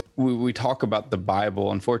we talk about the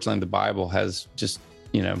Bible. Unfortunately, the Bible has just,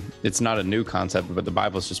 it's not a new concept, but the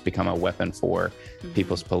Bible's just become a weapon for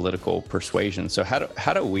people's political persuasion. So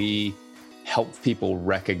how do we help people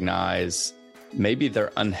recognize maybe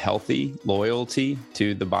their unhealthy loyalty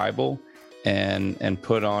to the Bible and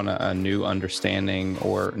put on a new understanding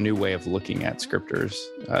or new way of looking at scriptures,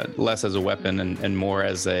 less as a weapon and more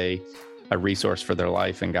as a resource for their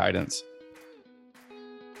life and guidance?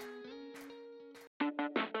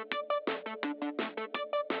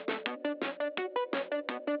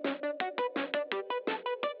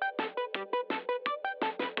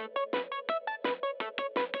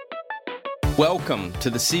 Welcome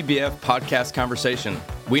to the CBF Podcast Conversation.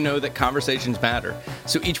 We know that conversations matter,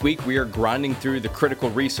 so each week we are grinding through the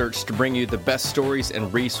critical research to bring you the best stories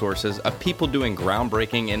and resources of people doing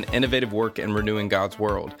groundbreaking and innovative work in renewing God's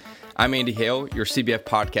world. I'm Andy Hale, your CBF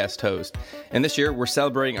Podcast host, and this year we're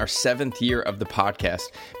celebrating our 7th year of the podcast,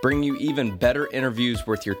 bringing you even better interviews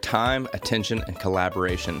worth your time, attention, and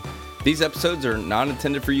collaboration. These episodes are not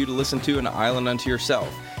intended for you to listen to an island unto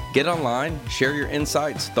yourself. Get online, share your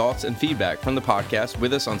insights, thoughts, and feedback from the podcast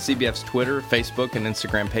with us on CBF's Twitter, Facebook, and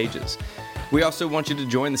Instagram pages. We also want you to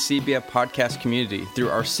join the CBF podcast community through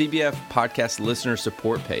our CBF podcast listener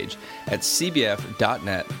support page at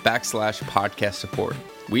cbf.net/podcast support.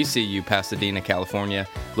 We see you, Pasadena, California,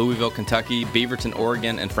 Louisville, Kentucky, Beaverton,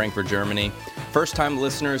 Oregon, and Frankfurt, Germany. First-time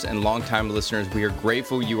listeners and long-time listeners, we are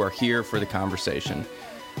grateful you are here for the conversation.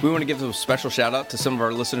 We want to give a special shout out to some of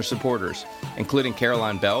our listener supporters, including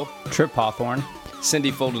Caroline Bell, Trip Hawthorne, Cindy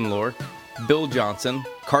Folden-Lore, Bill Johnson,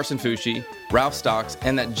 Carson Fucci, Ralph Stocks,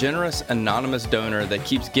 and that generous anonymous donor that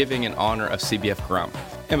keeps giving in honor of CBF Grump.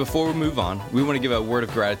 And before we move on, we want to give a word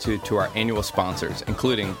of gratitude to our annual sponsors,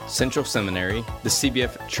 including Central Seminary, the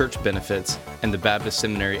CBF Church Benefits, and the Baptist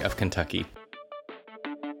Seminary of Kentucky.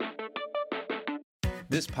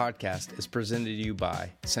 This podcast is presented to you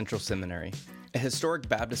by Central Seminary, a historic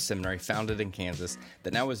Baptist seminary founded in Kansas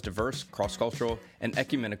that now is diverse, cross-cultural, and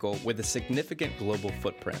ecumenical with a significant global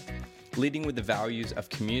footprint. Leading with the values of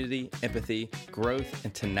community, empathy, growth,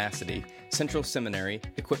 and tenacity, Central Seminary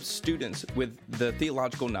equips students with the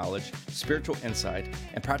theological knowledge, spiritual insight,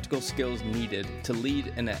 and practical skills needed to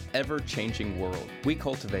lead in an ever-changing world. We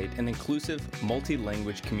cultivate an inclusive,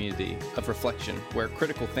 multi-language community of reflection where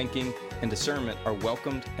critical thinking and discernment are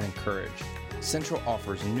welcomed and encouraged. Central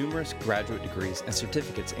offers numerous graduate degrees and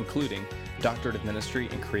certificates, including Doctorate of Ministry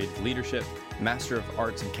in Creative Leadership, Master of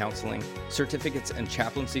Arts in Counseling, certificates in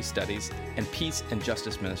Chaplaincy Studies, and Peace and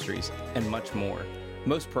Justice Ministries, and much more.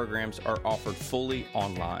 Most programs are offered fully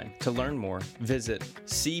online. To learn more, visit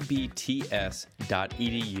cbts.edu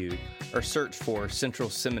or search for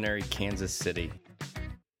Central Seminary, Kansas City.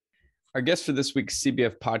 Our guest for this week's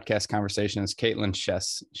CBF Podcast Conversation is Caitlin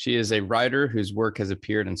Chess. She is a writer whose work has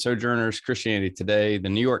appeared in Sojourners, Christianity Today, the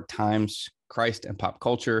New York Times, Christ and Pop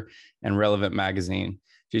Culture, and Relevant Magazine.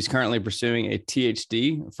 She's currently pursuing a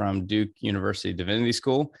THD from Duke University Divinity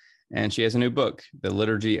School, and she has a new book, The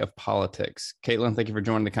Liturgy of Politics. Caitlin, thank you for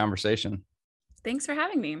joining the conversation. Thanks for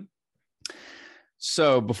having me.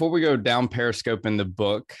 So before we go down Periscope in the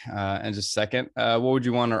book in just a second, what would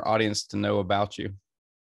you want our audience to know about you?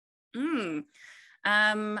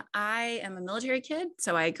 I am a military kid,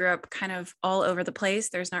 so I grew up kind of all over the place.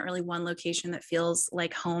 There's not really one location that feels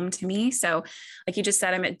like home to me. So like you just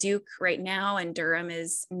said, I'm at Duke right now, and Durham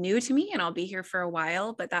is new to me, and I'll be here for a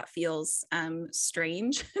while, but that feels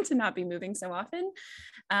strange to not be moving so often.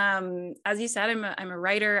 As you said, I'm a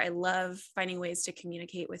writer. I love finding ways to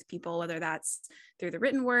communicate with people, whether that's through the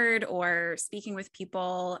written word or speaking with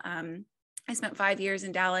people. I spent 5 years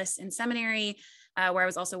in Dallas in seminary, where I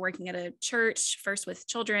was also working at a church, first with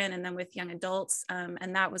children and then with young adults.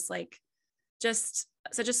 And that was like just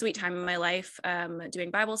such a sweet time in my life,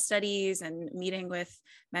 doing Bible studies and meeting with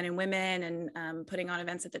men and women and putting on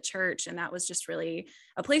events at the church. And that was just really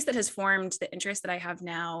a place that has formed the interest that I have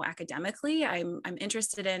now academically. I'm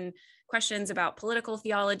interested in questions about political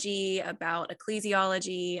theology, about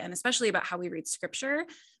ecclesiology, and especially about how we read scripture.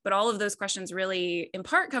 But all of those questions really, in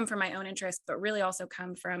part, come from my own interest, but really also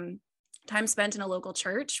come from time spent in a local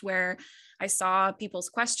church where I saw people's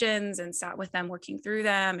questions and sat with them working through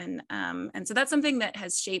them. And so that's something that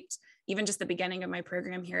has shaped even just the beginning of my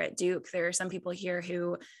program here at Duke. There are some people here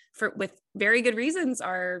who, with very good reasons,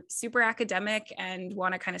 are super academic and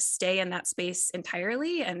want to kind of stay in that space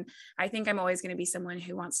entirely. And I think I'm always going to be someone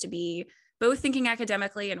who wants to be both thinking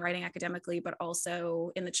academically and writing academically, but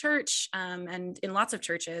also in the church and in lots of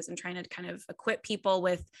churches, and trying to kind of equip people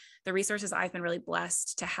with the resources I've been really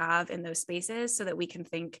blessed to have in those spaces so that we can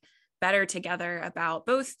think better together about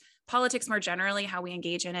both politics more generally, how we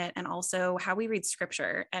engage in it, and also how we read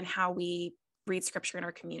scripture and how we read scripture in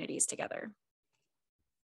our communities together.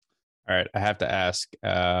 All right. I have to ask,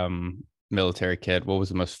 military kid, what was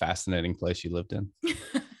the most fascinating place you lived in?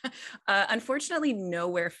 Unfortunately,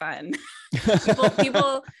 nowhere fun.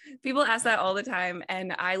 people ask that all the time.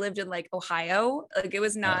 And I lived in like Ohio. Like it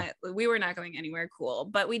was not, we were not going anywhere cool,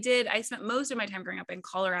 but I spent most of my time growing up in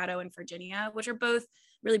Colorado and Virginia, which are both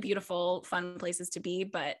really beautiful, fun places to be,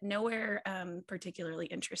 but nowhere particularly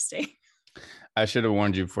interesting. I should have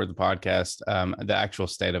warned you before the podcast. The actual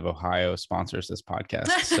state of Ohio sponsors this podcast.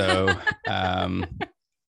 So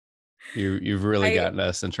you've really gotten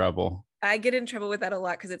us in trouble. I get in trouble with that a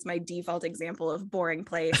lot because it's my default example of boring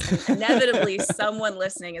place. And inevitably someone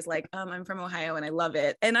listening is like, I'm from Ohio and I love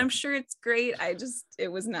it. And I'm sure it's great.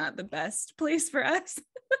 It was not the best place for us.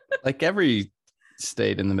 Like every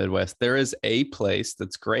state in the Midwest, there is a place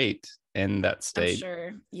that's great in that state. I'm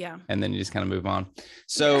sure. Yeah. And then you just kind of move on.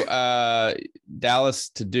 So Dallas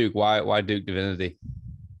to Duke, why Duke Divinity?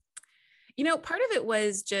 Part of it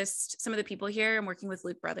was just some of the people here. I'm working with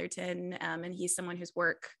Luke Brotherton, and he's someone whose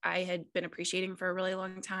work I had been appreciating for a really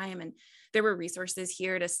long time. And there were resources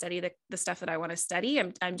here to study the stuff that I want to study.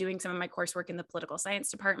 I'm doing some of my coursework in the political science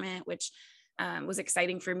department, which was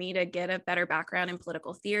exciting for me to get a better background in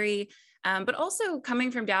political theory. But also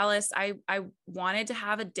coming from Dallas, I wanted to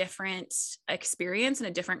have a different experience in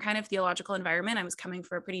a different kind of theological environment. I was coming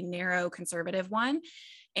for a pretty narrow conservative one.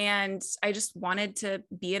 And I just wanted to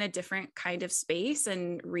be in a different kind of space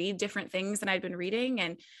and read different things than I'd been reading.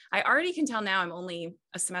 And I already can tell now, I'm only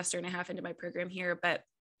a semester and a half into my program here, but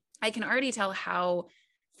I can already tell how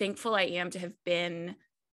thankful I am to have been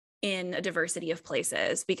in a diversity of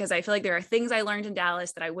places, because I feel like there are things I learned in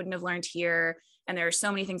Dallas that I wouldn't have learned here. And there are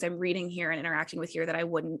so many things I'm reading here and interacting with here that I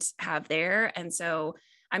wouldn't have there. And so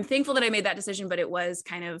I'm thankful that I made that decision, but it was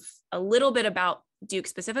kind of a little bit about Duke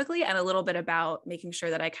specifically and a little bit about making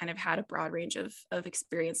sure that I kind of had a broad range of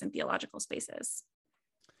experience in theological spaces.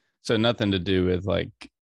 So nothing to do with like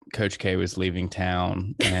Coach K was leaving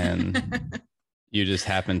town and you just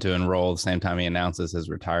happened to enroll the same time he announces his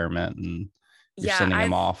retirement and you're sending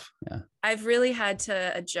him off. Yeah. I've really had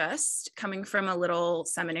to adjust coming from a little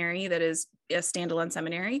seminary that is a standalone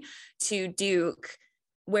seminary to Duke,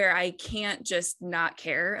 where I can't just not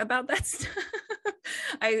care about that stuff.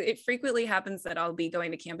 It frequently happens that I'll be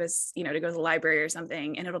going to campus, to go to the library or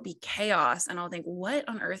something, and it'll be chaos. And I'll think, what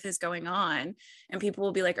on earth is going on? And people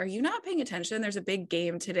will be like, are you not paying attention? There's a big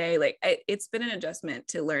game today. Like it's been an adjustment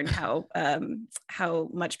to learn how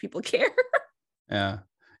much people care. Yeah.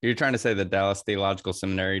 You're trying to say that Dallas Theological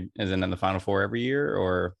Seminary isn't in the Final Four every year,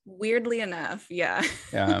 or? Weirdly enough. Yeah.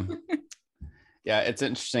 Yeah. Yeah, it's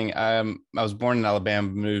interesting. I was born in Alabama,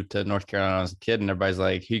 moved to North Carolina when I was a kid, and everybody's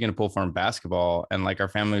like, who are you going to pull for in basketball? And like our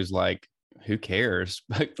family was like, who cares?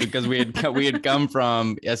 Because we had come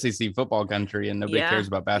from SEC football country and nobody cares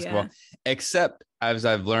about basketball, except as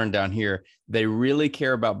I've learned down here, they really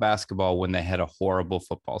care about basketball when they had a horrible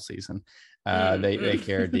football season. They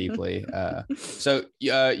care deeply. So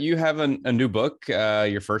you have a new book,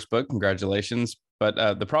 your first book, congratulations.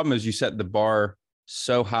 But the problem is you set the bar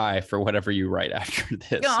so high for whatever you write after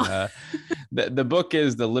this. The book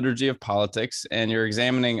is The Liturgy of Politics, and you're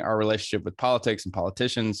examining our relationship with politics and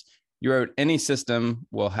politicians. You wrote, any system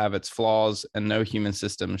will have its flaws, and no human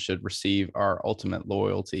system should receive our ultimate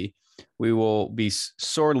loyalty. We will be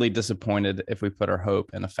sorely disappointed if we put our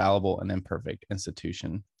hope in a fallible and imperfect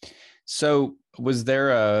institution. So was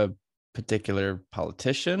there a particular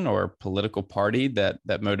politician or political party that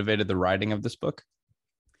motivated the writing of this book?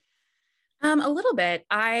 A little bit.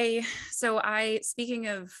 Speaking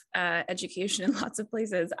of education in lots of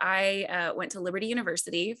places, I went to Liberty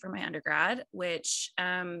University for my undergrad, which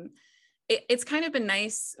it's kind of been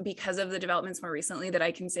nice because of the developments more recently that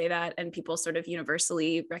I can say that, and people sort of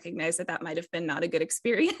universally recognize that might have been not a good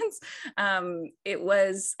experience. It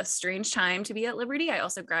was a strange time to be at Liberty. I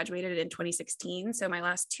also graduated in 2016. So my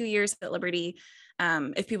last 2 years at Liberty,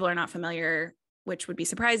 if people are not familiar, which would be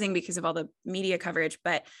surprising because of all the media coverage,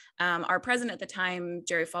 but our president at the time,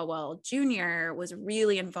 Jerry Falwell Jr., was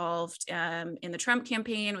really involved in the Trump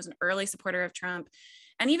campaign, was an early supporter of Trump.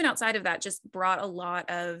 And even outside of that, just brought a lot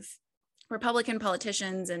of Republican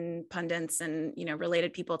politicians and pundits and,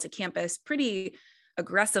 related people to campus pretty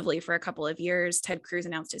aggressively for a couple of years. Ted Cruz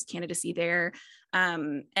announced his candidacy there.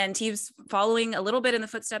 And he's following a little bit in the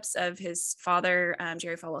footsteps of his father,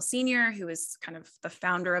 Jerry Falwell Sr., who is kind of the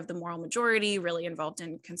founder of the Moral Majority, really involved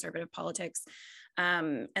in conservative politics.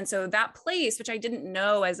 And so that place, which I didn't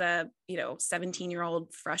know as a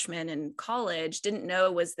 17-year-old freshman in college, didn't know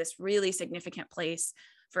was this really significant place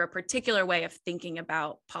for a particular way of thinking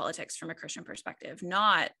about politics from a Christian perspective,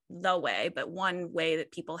 not the way, but one way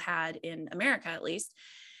that people had in America, at least.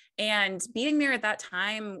 And being there at that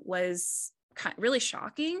time was really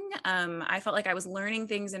shocking. I felt like I was learning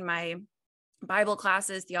things in my Bible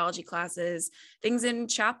classes, theology classes, things in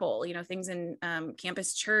chapel, things in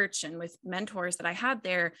campus church and with mentors that I had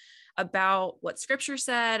there about what scripture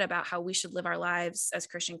said, about how we should live our lives as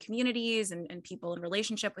Christian communities and people in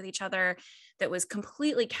relationship with each other, that was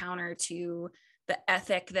completely counter to the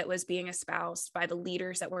ethic that was being espoused by the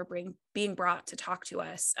leaders that were being brought to talk to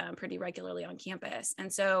us pretty regularly on campus.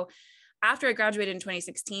 And so after I graduated in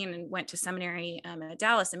 2016 and went to seminary at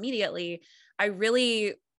Dallas immediately,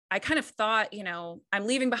 I kind of thought, I'm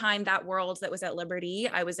leaving behind that world that was at Liberty.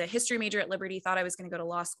 I was a history major at Liberty, thought I was going to go to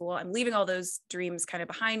law school. I'm leaving all those dreams kind of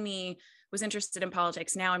behind me, was interested in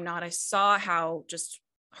politics. Now I'm not. I saw how just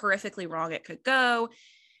horrifically wrong it could go.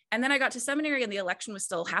 And then I got to seminary and the election was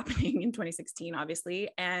still happening in 2016, obviously.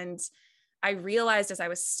 And I realized as I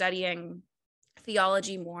was studying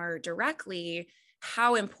theology more directly,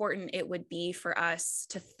 how important it would be for us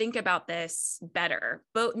to think about this better,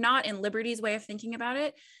 but not in Liberty's way of thinking about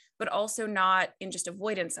it, but also not in just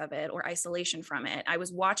avoidance of it or isolation from it. I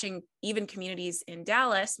was watching even communities in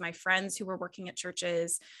Dallas, my friends who were working at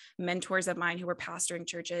churches, mentors of mine who were pastoring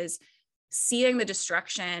churches, seeing the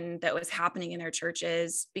destruction that was happening in their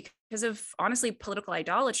churches because of, honestly, political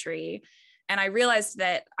idolatry. And I realized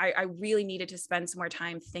that I really needed to spend some more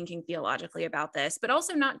time thinking theologically about this, but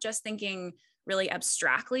also not just thinking really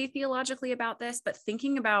abstractly theologically about this, but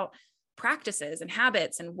thinking about practices and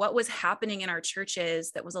habits and what was happening in our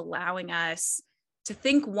churches that was allowing us to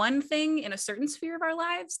think one thing in a certain sphere of our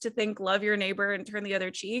lives, to think love your neighbor and turn the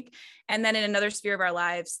other cheek. And then in another sphere of our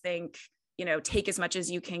lives, think, take as much as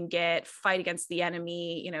you can get, fight against the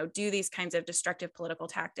enemy, do these kinds of destructive political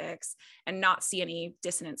tactics and not see any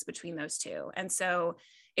dissonance between those two. And so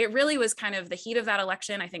it really was kind of the heat of that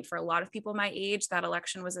election. I think for a lot of people my age, that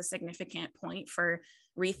election was a significant point for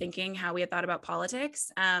rethinking how we had thought about politics.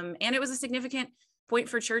 And it was a significant point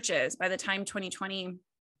for churches. By the time 2020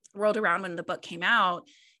 rolled around when the book came out,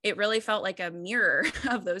 it really felt like a mirror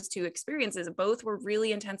of those two experiences. Both were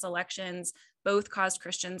really intense elections. Both caused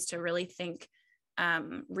Christians to really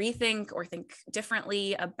rethink or think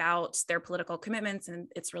differently about their political commitments and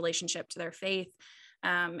its relationship to their faith.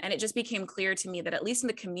 And it just became clear to me that at least in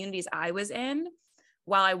the communities I was in,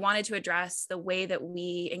 while I wanted to address the way that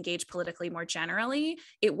we engage politically more generally,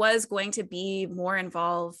 it was going to be more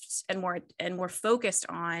involved and more focused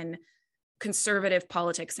on conservative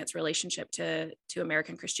politics and its relationship to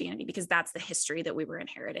American Christianity, because that's the history that we were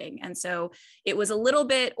inheriting. And so it was a little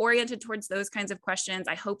bit oriented towards those kinds of questions.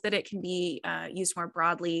 I hope that it can be used more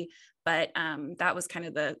broadly, but that was kind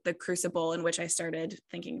of the crucible in which I started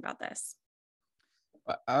thinking about this.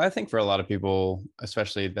 I think for a lot of people,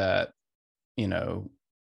 especially that,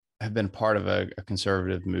 have been part of a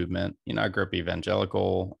conservative movement, I grew up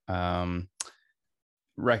evangelical,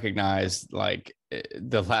 recognized like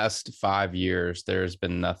the last 5 years, there's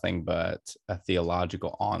been nothing but a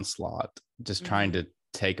theological onslaught, just trying to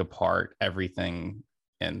take apart everything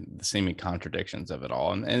and the seeming contradictions of it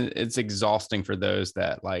all. And it's exhausting for those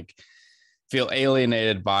that like feel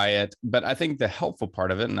alienated by it. But I think the helpful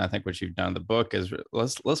part of it, and I think what you've done in the book, is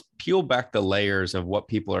let's peel back the layers of what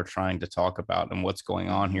people are trying to talk about and what's going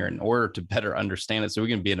on here in order to better understand it so we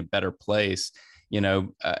can be in a better place.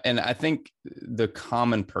 And I think the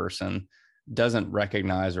common person doesn't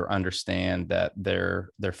recognize or understand that their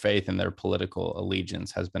faith and their political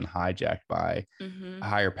allegiance has been hijacked by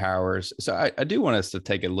higher powers. So I do want us to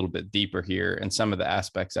take it a little bit deeper here in some of the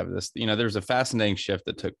aspects of this. There's a fascinating shift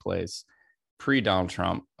that took place pre-Donald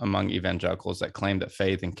Trump among evangelicals that claimed that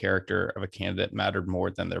faith and character of a candidate mattered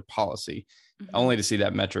more than their policy, only to see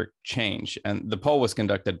that metric change. And the poll was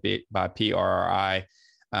conducted by PRRI.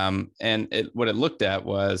 What it looked at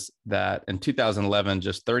was that in 2011,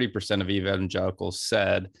 just 30% of evangelicals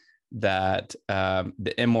said that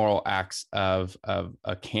the immoral acts of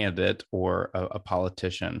a candidate or a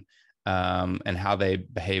politician and how they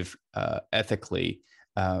behave ethically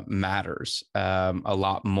matters a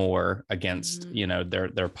lot more against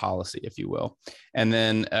their policy, if you will. And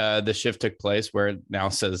then the shift took place where it now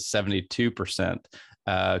says 72%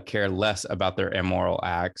 care less about their immoral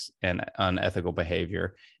acts and unethical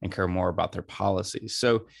behavior and care more about their policies.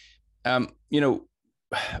 So,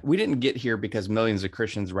 we didn't get here because millions of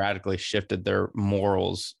Christians radically shifted their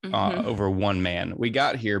morals over one man. We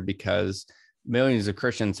got here because millions of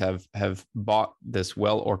Christians have bought this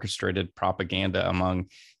well-orchestrated propaganda among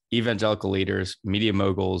evangelical leaders, media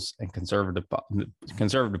moguls, and conservative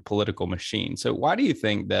political machines. So why do you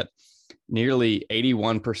think that nearly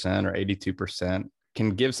 81% or 82%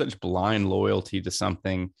 can give such blind loyalty to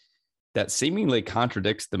something that seemingly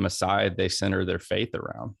contradicts the Messiah they center their faith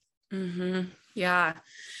around. Mm-hmm. Yeah.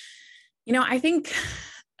 I think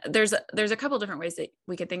there's a couple different ways that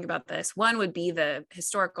we could think about this. One would be the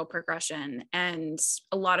historical progression, and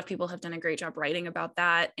a lot of people have done a great job writing about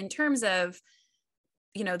that in terms of,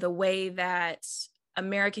 the way that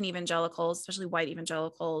American evangelicals, especially white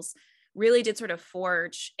evangelicals, really did sort of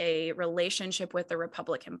forge a relationship with the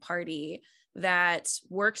Republican Party that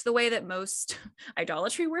worked the way that most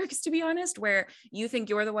idolatry works, to be honest, where you think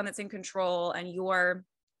you're the one that's in control and you're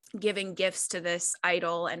giving gifts to this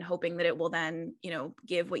idol and hoping that it will then,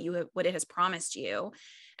 give what it has promised you.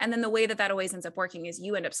 And then the way that always ends up working is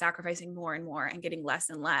you end up sacrificing more and more and getting less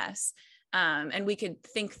and less. And we could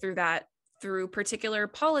think through that through particular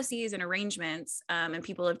policies and arrangements. And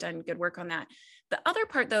people have done good work on that. The other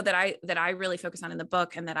part, though, that I really focus on in the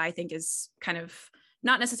book, and that I think is kind of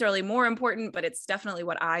not necessarily more important, but it's definitely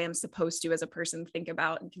what I am supposed to, as a person, think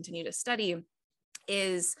about and continue to study,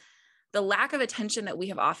 is the lack of attention that we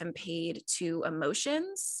have often paid to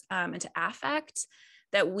emotions and to affect,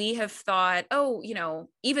 that we have thought,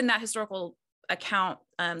 even that historical account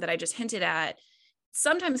that I just hinted at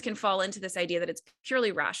sometimes can fall into this idea that it's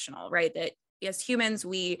purely rational, right? That as humans,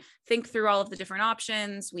 we think through all of the different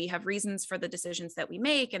options, we have reasons for the decisions that we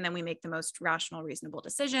make, and then we make the most rational, reasonable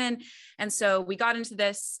decision. And so we got into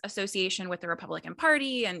this association with the Republican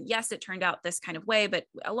Party, and yes, it turned out this kind of way, but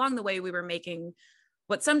along the way, we were making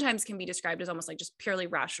what sometimes can be described as almost like just purely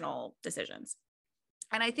rational decisions.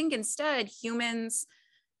 And I think instead, humans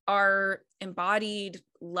are embodied,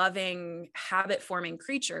 loving, habit-forming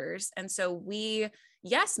creatures. And so we,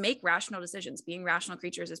 yes, make rational decisions. Being rational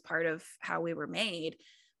creatures is part of how we were made,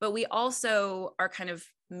 but we also are kind of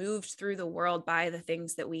moved through the world by the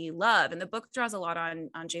things that we love. And the book draws a lot on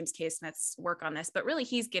James K. Smith's work on this, but really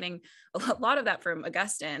he's getting a lot of that from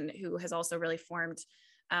Augustine, who has also really formed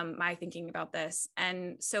my thinking about this.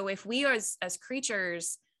 And so if we as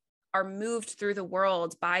creatures are moved through the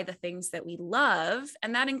world by the things that we love,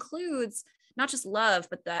 and that includes not just love,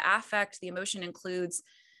 but the affect, the emotion includes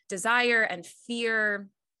desire and fear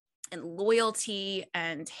and loyalty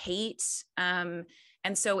and hate. And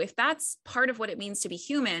so if that's part of what it means to be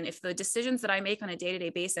human, if the decisions that I make on a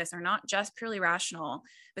day-to-day basis are not just purely rational,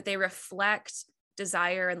 but they reflect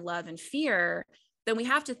desire and love and fear, then we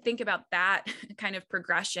have to think about that kind of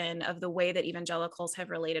progression of the way that evangelicals have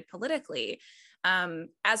related politically.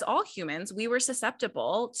 As all humans, we were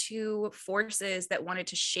susceptible to forces that wanted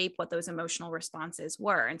to shape what those emotional responses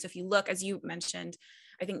were. And so if you look, as you mentioned,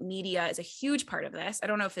 I think media is a huge part of this. I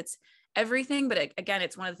don't know if it's everything, but again,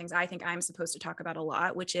 it's one of the things I think I'm supposed to talk about a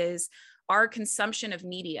lot, which is our consumption of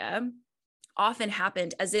media often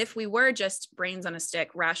happened as if we were just brains on a stick,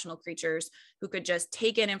 rational creatures who could just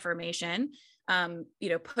take in information,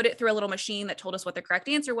 put it through a little machine that told us what the correct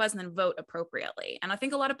answer was, and then vote appropriately. And I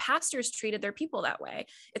think a lot of pastors treated their people that way.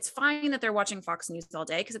 It's fine that they're watching Fox News all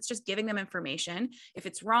day because it's just giving them information. If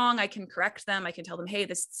it's wrong, I can correct them. I can tell them, hey,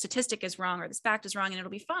 this statistic is wrong or this fact is wrong, and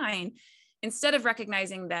it'll be fine. Instead of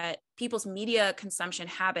recognizing that people's media consumption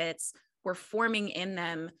habits were forming in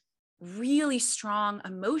them really strong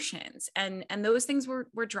emotions, and those things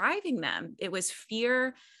were driving them. It was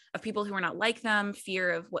fear of people who were not like them, fear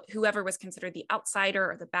of whoever was considered the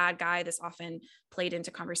outsider or the bad guy. This often played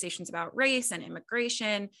into conversations about race and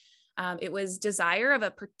immigration. It was desire of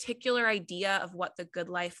a particular idea of what the good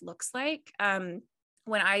life looks like. When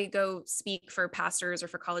I go speak for pastors or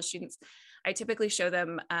for college students, I typically show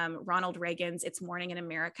them Ronald Reagan's It's Morning in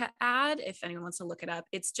America ad, if anyone wants to look it up.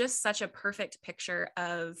 It's just such a perfect picture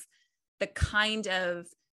of the kind of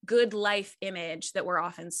good life image that we're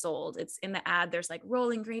often sold. It's in the ad, there's like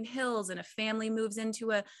rolling green hills and a family moves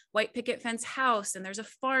into a white picket fence house and there's a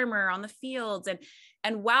farmer on the fields.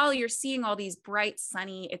 And while you're seeing all these bright,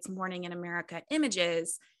 sunny, It's Morning in America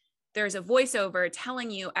images, there's a voiceover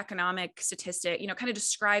telling you economic statistic, kind of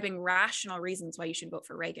describing rational reasons why you should vote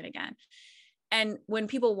for Reagan again. And when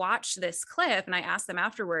people watch this clip and I ask them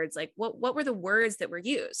afterwards, like, what were the words that were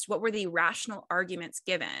used? What were the rational arguments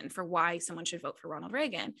given for why someone should vote for Ronald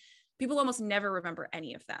Reagan? People almost never remember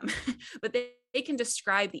any of them, but they can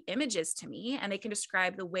describe the images to me, and they can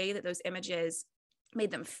describe the way that those images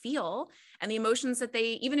made them feel and the emotions that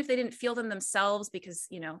they, even if they didn't feel them themselves, because,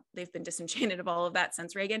 they've been disenchanted of all of that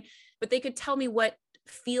since Reagan, but they could tell me what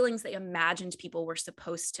feelings they imagined people were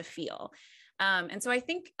supposed to feel. And so I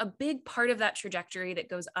think a big part of that trajectory that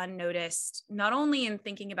goes unnoticed, not only in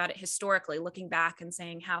thinking about it historically, looking back and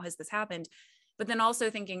saying, how has this happened, but then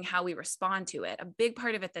also thinking how we respond to it. A big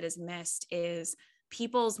part of it that is missed is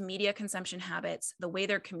people's media consumption habits, the way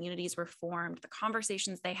their communities were formed, the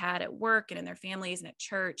conversations they had at work and in their families and at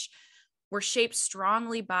church were shaped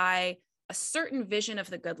strongly by a certain vision of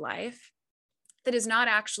the good life that is not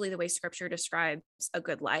actually the way scripture describes a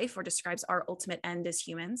good life or describes our ultimate end as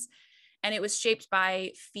humans. And it was shaped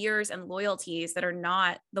by fears and loyalties that are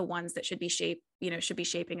not the ones that should be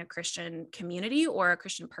shaping a Christian community or a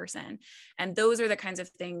Christian person. And those are the kinds of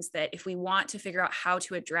things that if we want to figure out how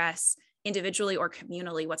to address individually or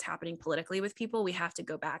communally what's happening politically with people, we have to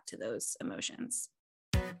go back to those emotions.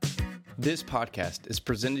 This podcast is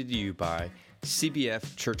presented to you by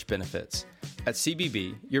CBF Church Benefits. At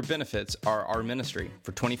CBB, your benefits are our ministry.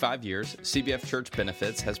 For 25 years, CBF Church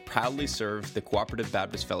Benefits has proudly served the Cooperative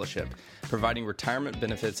Baptist Fellowship, providing retirement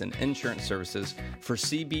benefits and insurance services for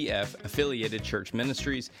CBF-affiliated church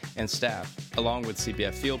ministries and staff, along with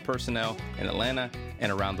CBF field personnel in Atlanta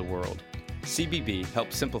and around the world. CBB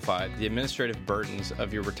helps simplify the administrative burdens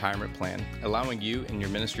of your retirement plan, allowing you and your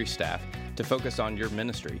ministry staff to focus on your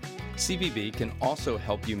ministry. CBB can also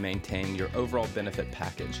help you maintain your overall benefit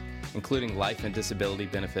package, including life and disability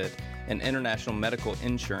benefit and international medical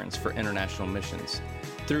insurance for international missions.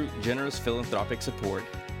 Through generous philanthropic support,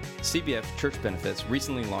 CBF Church Benefits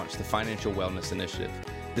recently launched the Financial Wellness Initiative.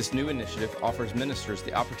 This new initiative offers ministers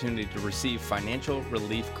the opportunity to receive financial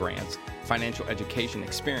relief grants, financial education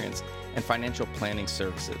experience, and financial planning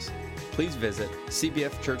services. Please visit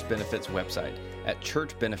CBF Church Benefits website at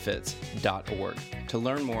churchbenefits.org to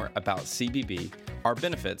learn more about CBB, our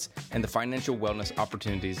benefits, and the financial wellness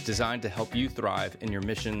opportunities designed to help you thrive in your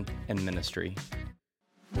mission and ministry.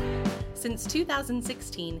 Since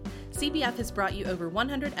 2016, CBF has brought you over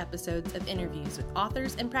 100 episodes of interviews with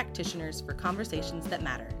authors and practitioners for conversations that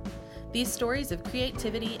matter. These stories of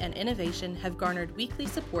creativity and innovation have garnered weekly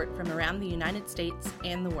support from around the United States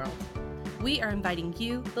and the world. We are inviting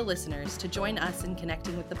you, the listeners, to join us in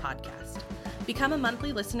connecting with the podcast. Become a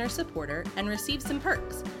monthly listener supporter and receive some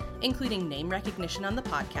perks, including name recognition on the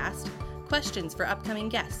podcast, questions for upcoming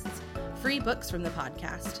guests, free books from the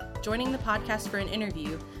podcast, joining the podcast for an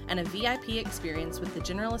interview, and a VIP experience with the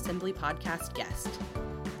General Assembly podcast guest.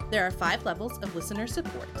 There are 5 levels of listener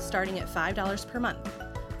support, starting at $5 per month.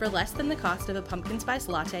 For less than the cost of a pumpkin spice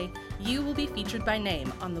latte, you will be featured by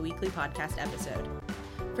name on the weekly podcast episode.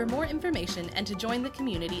 For more information and to join the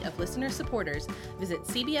community of listener supporters, visit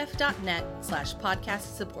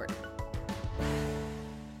cbf.net/podcast support.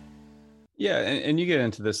 Yeah, and you get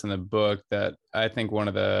into this in the book that I think one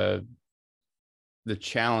of the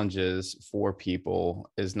challenges for people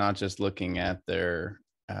is not just looking at their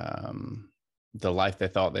the life they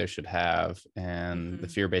thought they should have and the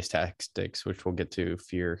fear-based tactics, which we'll get to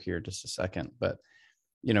fear here in just a second. But,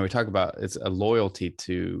 you know, we talk about it's a loyalty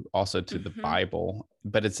to the Bible,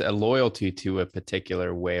 but it's a loyalty to a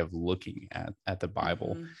particular way of looking at the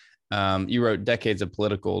Bible. You wrote, decades of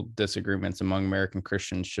political disagreements among American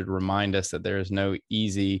Christians should remind us that there is no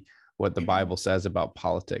easy what the Bible says about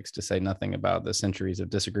politics, to say nothing about the centuries of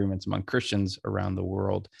disagreements among Christians around the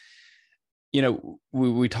world. You know,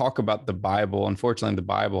 we talk about the Bible. Unfortunately, the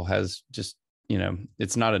Bible has just, you know,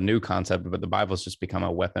 it's not a new concept, but the Bible has just become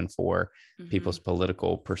a weapon for people's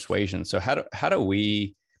political persuasion. So how do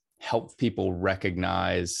we help people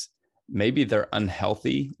recognize maybe their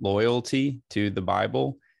unhealthy loyalty to the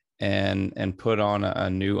Bible and put on a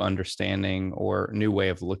new understanding or new way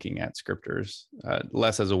of looking at scriptures,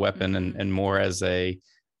 less as a weapon and more as a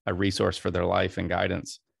resource for their life and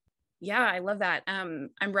guidance? Yeah, I love that. I'm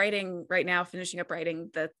writing right now, finishing up writing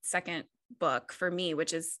the second book for me,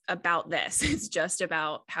 which is about this. It's just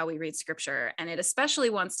about how we read scripture. And it especially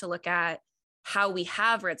wants to look at how we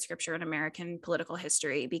have read scripture in American political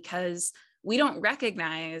history, because we don't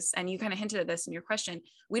recognize, and you kind of hinted at this in your question,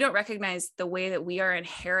 we don't recognize the way that we are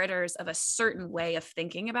inheritors of a certain way of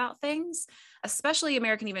thinking about things, especially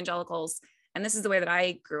American evangelicals. And this is the way that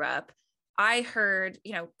I grew up. I heard,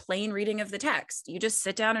 you know, plain reading of the text. You just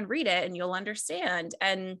sit down and read it and you'll understand.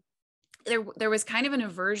 And there was kind of an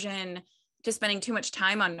aversion to spending too much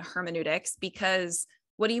time on hermeneutics, because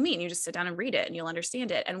what do you mean? You just sit down and read it and you'll understand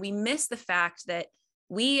it. And we miss the fact that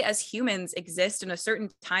we as humans exist in a certain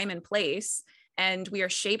time and place, and we are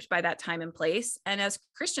shaped by that time and place. And as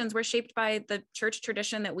Christians, we're shaped by the church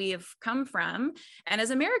tradition that we have come from. And as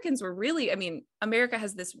Americans, we're really, I mean, America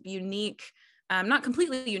has this unique, not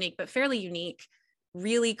completely unique, but fairly unique,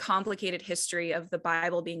 really complicated history of the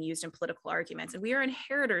Bible being used in political arguments. And we are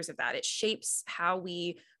inheritors of that. It shapes how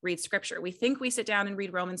we read scripture. We think we sit down and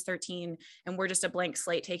read Romans 13 and we're just a blank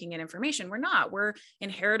slate taking in information. We're not. We're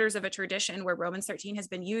inheritors of a tradition where Romans 13 has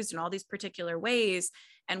been used in all these particular ways.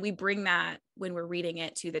 And we bring that when we're reading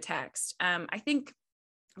it to the text. I think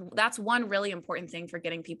that's one really important thing for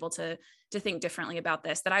getting people to think differently about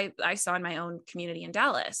this that I saw in my own community in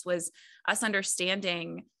Dallas, was us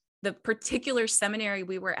understanding the particular seminary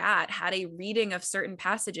we were at had a reading of certain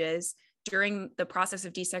passages during the process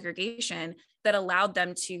of desegregation that allowed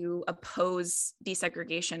them to oppose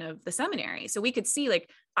desegregation of the seminary. So we could see, like,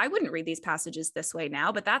 I wouldn't read these passages this way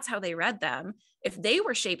now, but that's how they read them. If they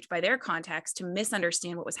were shaped by their context to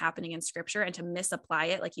misunderstand what was happening in scripture and to misapply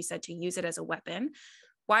it, like you said, to use it as a weapon,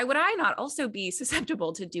 why would I not also be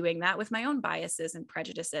susceptible to doing that with my own biases and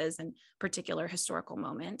prejudices and particular historical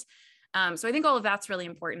moment? So I think all of that's really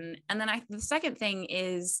important. And then the second thing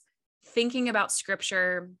is thinking about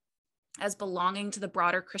scripture as belonging to the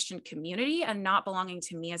broader Christian community and not belonging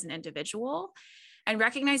to me as an individual, and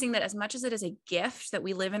recognizing that as much as it is a gift that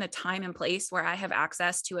we live in a time and place where I have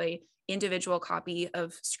access to a individual copy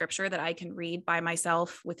of scripture that I can read by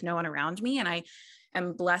myself with no one around me, and I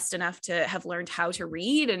am blessed enough to have learned how to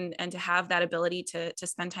read and to have that ability to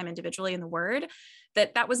spend time individually in the word,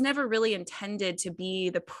 that was never really intended to be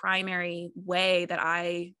the primary way that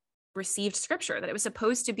I received scripture, that it was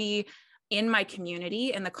supposed to be in my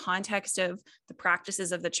community in the context of the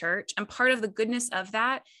practices of the church. And part of the goodness of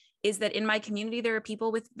that is that in my community, there are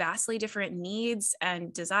people with vastly different needs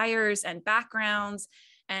and desires and backgrounds,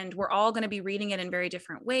 and we're all going to be reading it in very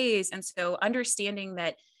different ways. And so understanding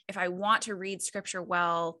that if I want to read scripture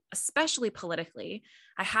well, especially politically,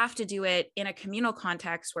 I have to do it in a communal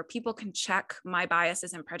context where people can check my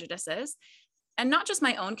biases and prejudices. And not just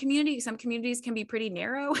my own community. Some communities can be pretty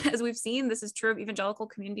narrow, as we've seen. This is true of evangelical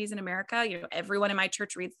communities in America. Everyone in my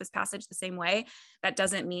church reads this passage the same way. That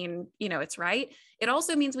doesn't mean, it's right. It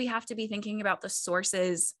also means we have to be thinking about the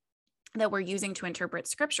sources that we're using to interpret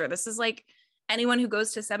scripture. This is like anyone who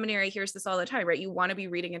goes to seminary hears this all the time, right? You want to be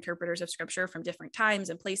reading interpreters of scripture from different times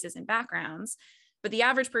and places and backgrounds. But the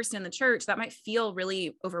average person in the church, that might feel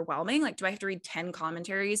really overwhelming. Like, do I have to read 10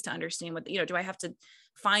 commentaries to understand what, do I have to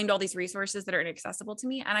find all these resources that are inaccessible to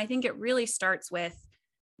me? And I think it really starts with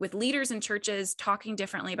leaders in churches talking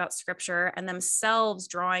differently about scripture and themselves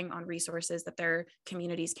drawing on resources that their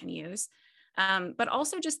communities can use. But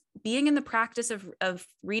also just being in the practice of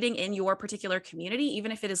reading in your particular community,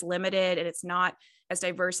 even if it is limited and it's not as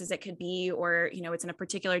diverse as it could be, or, it's in a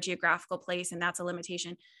particular geographical place and that's a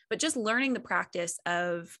limitation, but just learning the practice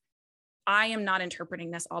of, I am not interpreting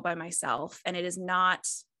this all by myself. And it's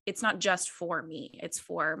not just for me, it's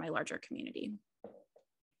for my larger community.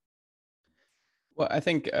 Well, I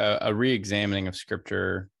think a re-examining of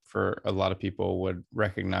scripture for a lot of people would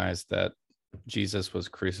recognize that Jesus was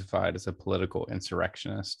crucified as a political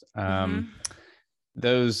insurrectionist.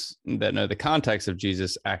 Those that know the context of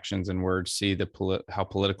Jesus' actions and words see how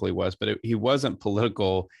political he was, but he wasn't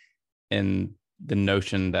political in the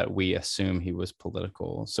notion that we assume he was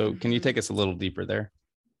political. So can you take us a little deeper there?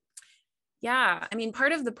 Yeah. I mean,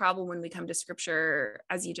 part of the problem when we come to scripture,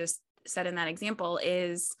 as you just said in that example,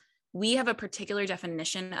 is we have a particular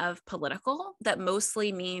definition of political that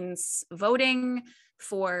mostly means voting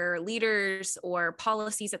for leaders or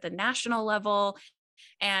policies at the national level.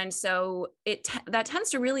 And so that tends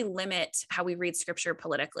to really limit how we read scripture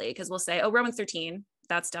politically, because we'll say, oh, Romans 13,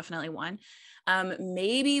 that's definitely one.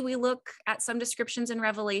 Maybe we look at some descriptions in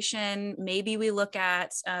Revelation. Maybe we look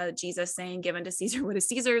at Jesus saying, given to Caesar what is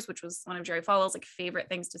Caesar's, which was one of Jerry Falwell's favorite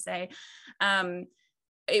things to say.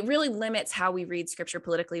 It really limits how we read scripture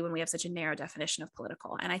politically when we have such a narrow definition of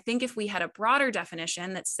political. And I think if we had a broader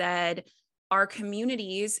definition that said our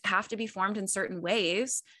communities have to be formed in certain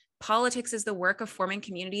ways, politics is the work of forming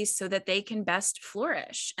communities so that they can best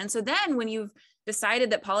flourish. And so then when you've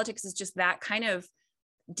decided that politics is just that kind of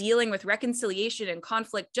dealing with reconciliation and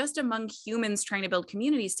conflict just among humans trying to build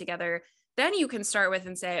communities together, then you can start with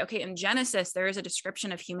and say, okay, in Genesis, there is a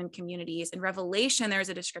description of human communities. In Revelation, there's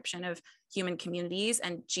a description of human communities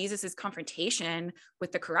and Jesus's confrontation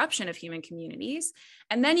with the corruption of human communities.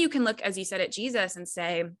 And then you can look, as you said, at Jesus and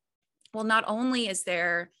say, well, not only is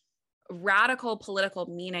there radical political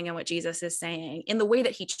meaning in what Jesus is saying, in the way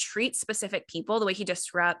that he treats specific people, the way he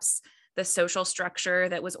disrupts the social structure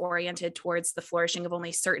that was oriented towards the flourishing of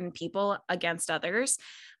only certain people against others.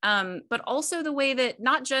 But also the way that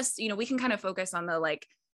not just, we can kind of focus on the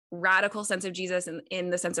radical sense of Jesus in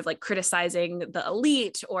the sense of criticizing the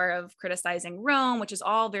elite or of criticizing Rome, which is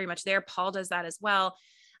all very much there. Paul does that as well.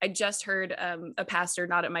 I just heard a pastor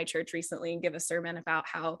not at my church recently give a sermon about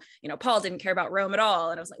how, Paul didn't care about Rome at all.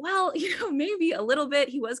 And I was like, well, maybe a little bit.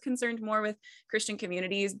 He was concerned more with Christian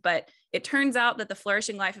communities, but it turns out that the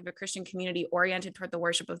flourishing life of a Christian community oriented toward the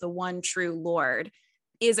worship of the one true Lord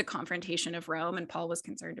is a confrontation of Rome. And Paul was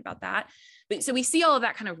concerned about that. But so we see all of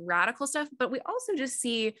that kind of radical stuff, but we also just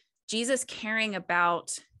see Jesus caring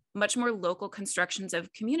about much more local constructions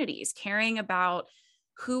of communities, caring about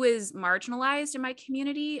who is marginalized in my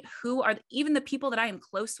community, who are even the people that I am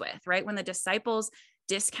close with, right? When the disciples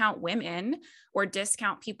discount women or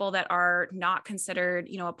discount people that are not considered,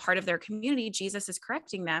 a part of their community, Jesus is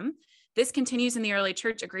correcting them. This continues in the early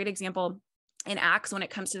church. A great example in Acts when it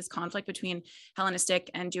comes to this conflict between Hellenistic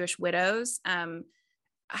and Jewish widows,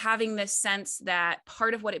 having this sense that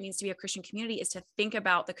part of what it means to be a Christian community is to think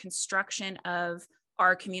about the construction of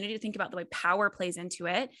our community, to think about the way power plays into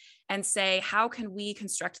it and say, how can we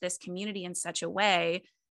construct this community in such a way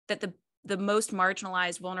that the most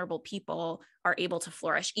marginalized, vulnerable people are able to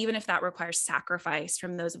flourish, even if that requires sacrifice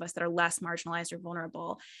from those of us that are less marginalized or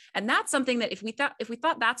vulnerable. And that's something that if we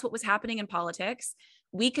thought that's what was happening in politics,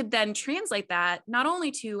 we could then translate that not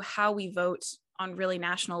only to how we vote on really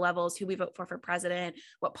national levels, who we vote for president,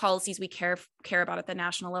 what policies we care about at the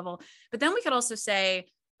national level, but then we could also say,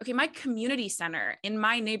 okay, my community center in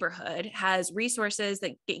my neighborhood has resources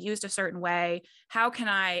that get used a certain way. How can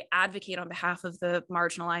I advocate on behalf of the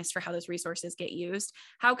marginalized for how those resources get used?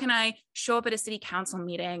 How can I show up at a city council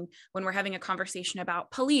meeting when we're having a conversation about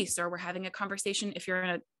police, or we're having a conversation, if you're in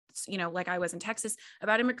a, like I was in Texas,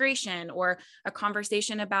 about immigration, or a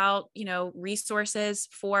conversation about, resources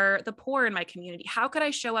for the poor in my community? How could I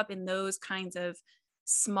show up in those kinds of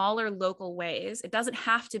smaller local ways? It doesn't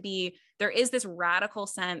have to be, there is this radical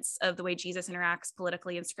sense of the way Jesus interacts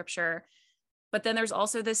politically in scripture, but then there's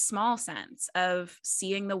also this small sense of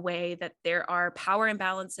seeing the way that there are power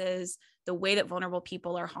imbalances, the way that vulnerable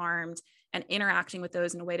people are harmed, and interacting with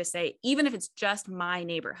those in a way to say, even if it's just my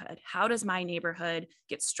neighborhood, how does my neighborhood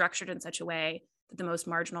get structured in such a way that the most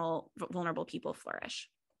marginal, vulnerable people flourish?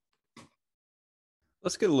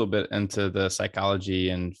 Let's get a little bit into the psychology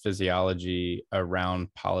and physiology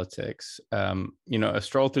around politics. A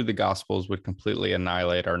stroll through the Gospels would completely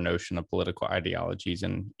annihilate our notion of political ideologies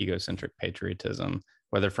and egocentric patriotism,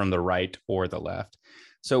 whether from the right or the left.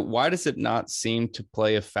 So why does it not seem to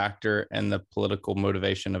play a factor in the political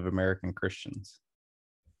motivation of American Christians?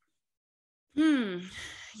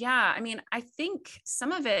 Yeah, I think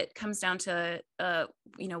some of it comes down to,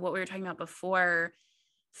 what we were talking about before,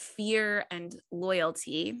 fear and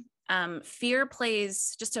loyalty. Fear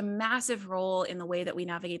plays just a massive role in the way that we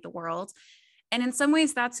navigate the world. And in some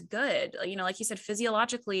ways that's good. Like you said,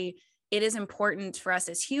 physiologically, it is important for us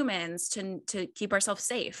as humans to keep ourselves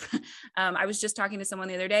safe. I was just talking to someone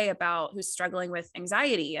the other day about who's struggling with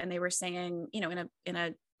anxiety, and they were saying, in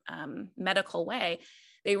a medical way,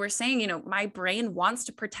 they were saying, my brain wants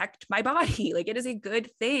to protect my body. Like, it is a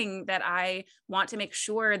good thing that I want to make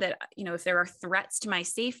sure that, if there are threats to my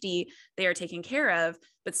safety, they are taken care of.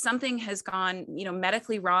 But something has gone,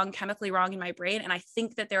 medically wrong, chemically wrong in my brain. And I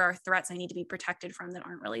think that there are threats I need to be protected from that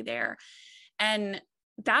aren't really there. And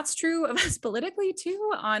that's true of us politically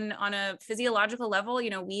too. On a physiological level,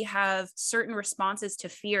 we have certain responses to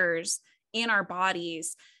fears in our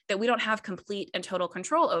bodies that we don't have complete and total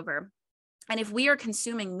control over. And if we are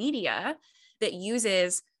consuming media that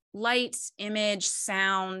uses light, image,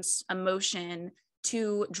 sound, emotion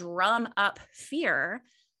to drum up fear,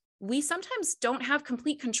 we sometimes don't have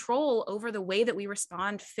complete control over the way that we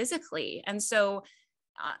respond physically. And so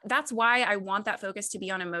that's why I want that focus to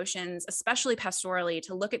be on emotions, especially pastorally,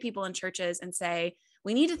 to look at people in churches and say,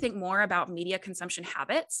 we need to think more about media consumption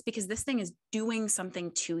habits, because this thing is doing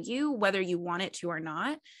something to you, whether you want it to or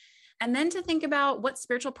not. And then to think about what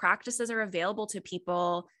spiritual practices are available to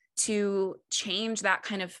people to change that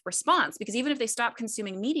kind of response. Because even if they stop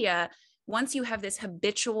consuming media, once you have this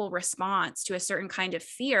habitual response to a certain kind of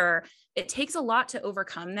fear, it takes a lot to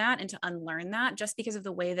overcome that and to unlearn that, just because of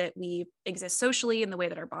the way that we exist socially and the way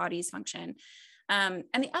that our bodies function. And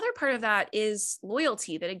the other part of that is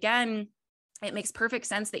loyalty, that again, it makes perfect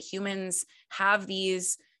sense that humans have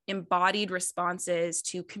these embodied responses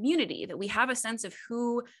to community, that we have a sense of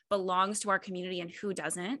who belongs to our community and who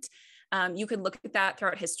doesn't. You could look at that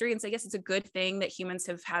throughout history and say, yes, it's a good thing that humans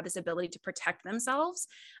have had this ability to protect themselves.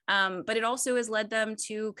 But it also has led them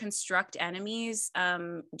to construct enemies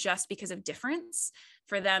just because of difference,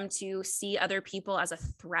 for them to see other people as a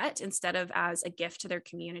threat instead of as a gift to their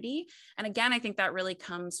community. And again, I think that really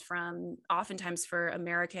comes from oftentimes for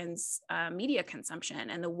Americans, media consumption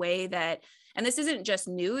and the way that, and this isn't just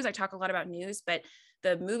news, I talk a lot about news, but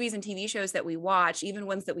the movies and TV shows that we watch, even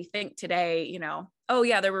ones that we think today, oh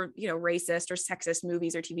yeah, there were, racist or sexist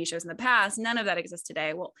movies or TV shows in the past, none of that exists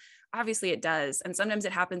today. Well, obviously it does. And sometimes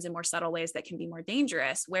it happens in more subtle ways that can be more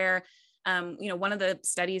dangerous, where, one of the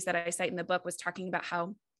studies that I cite in the book was talking about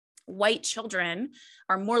how white children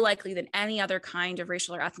are more likely than any other kind of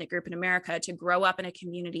racial or ethnic group in America to grow up in a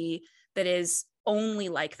community that is only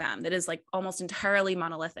like them, that is like almost entirely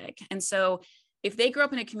monolithic. And so if they grow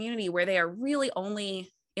up in a community where they are really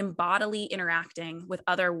only embodily interacting with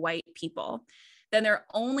other white people, then their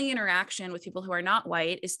only interaction with people who are not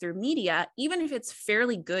white is through media. Even if it's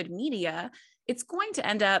fairly good media, it's going to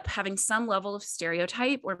end up having some level of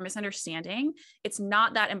stereotype or misunderstanding. It's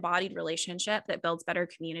not that embodied relationship that builds better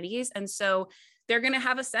communities. And so they're going to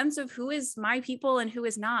have a sense of who is my people and who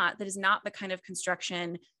is not. That is not the kind of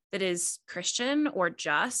construction that is Christian or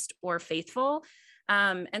just or faithful.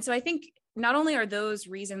 And so I think not only are those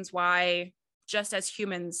reasons why, just as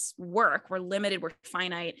humans work, we're limited, we're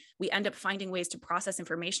finite, we end up finding ways to process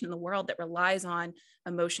information in the world that relies on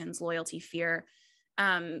emotions, loyalty, fear.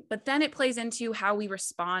 But then it plays into how we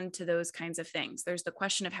respond to those kinds of things. There's the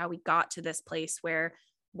question of how we got to this place where,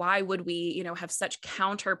 why would we, have such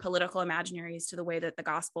counter political imaginaries to the way that the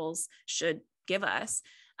Gospels should give us?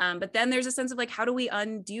 But then there's a sense of like, how do we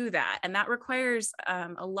undo that? And that requires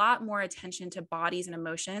a lot more attention to bodies and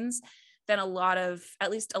emotions than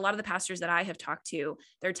at least a lot of the pastors that I have talked to.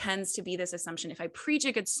 There tends to be this assumption, if I preach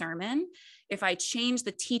a good sermon, if I change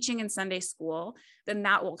the teaching in Sunday school, then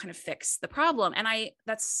that will kind of fix the problem. And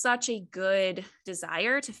that's such a good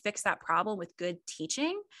desire to fix that problem with good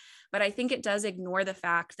teaching. But I think it does ignore the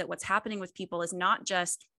fact that what's happening with people is not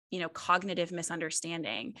just, cognitive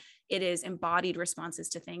misunderstanding. It is embodied responses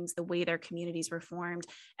to things, the way their communities were formed,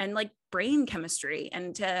 and like brain chemistry.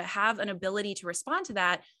 And to have an ability to respond to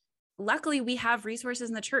that, luckily we have resources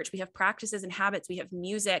in the church. We have practices and habits, we have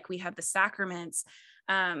music, we have the sacraments.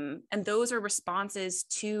 And those are responses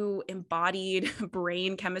to embodied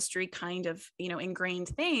brain chemistry kind of, ingrained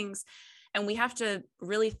things. And we have to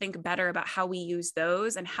really think better about how we use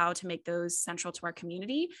those and how to make those central to our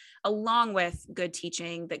community, along with good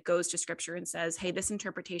teaching that goes to scripture and says, hey, this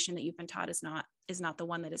interpretation that you've been taught is not the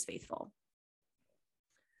one that is faithful.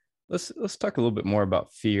 Let's talk a little bit more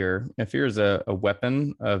about fear. And fear is a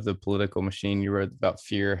weapon of the political machine. You wrote about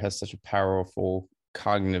fear has such a powerful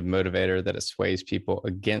cognitive motivator that it sways people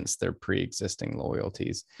against their pre-existing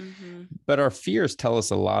loyalties. Mm-hmm. But our fears tell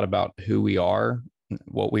us a lot about who we are,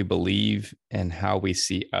 what we believe, and how we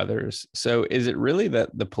see others. So is it really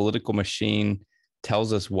that the political machine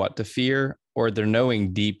tells us what to fear, or they're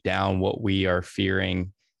knowing deep down what we are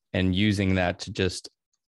fearing and using that to just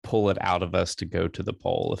pull it out of us to go to the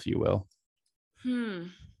pole, if you will?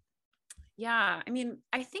 Yeah. I mean,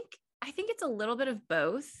 I think it's a little bit of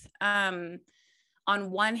both. On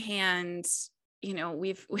one hand,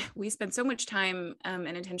 we spend so much time and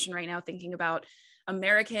attention right now thinking about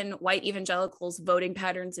American white evangelicals voting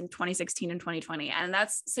patterns in 2016 and 2020. And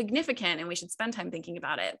that's significant, and we should spend time thinking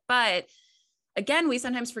about it. But again, we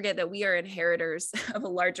sometimes forget that we are inheritors of a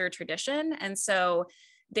larger tradition. And so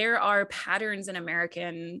there are patterns in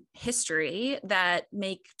American history that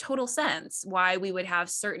make total sense why we would have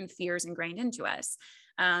certain fears ingrained into us.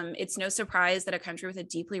 It's no surprise that a country with a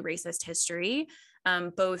deeply racist history,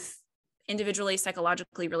 both individually,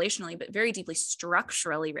 psychologically, relationally, but very deeply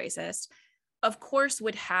structurally racist, of course,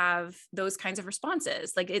 would have those kinds of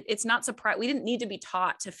responses. Like it's not surprising. We didn't need to be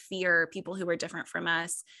taught to fear people who were different from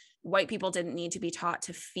us. White people didn't need to be taught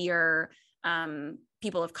to fear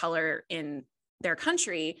people of color in their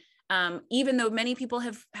country, even though many people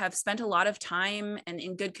have spent a lot of time and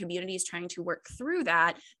in good communities trying to work through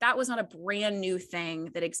that. That was not a brand new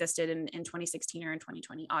thing that existed in 2016 or in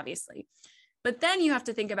 2020, obviously. But then you have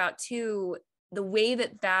to think about too, the way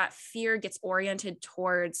that fear gets oriented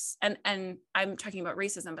towards, and I'm talking about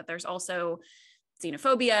racism, but there's also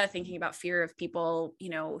xenophobia, thinking about fear of people,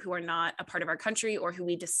 who are not a part of our country, or who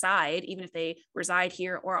we decide, even if they reside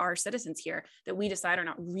here or are citizens here, that we decide are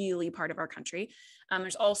not really part of our country.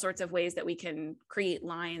 There's all sorts of ways that we can create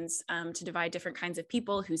lines to divide different kinds of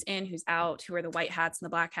people, who's in, who's out, who are the white hats and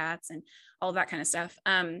the black hats, and all of that kind of stuff.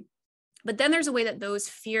 But then there's a way that those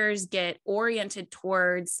fears get oriented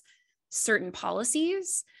towards certain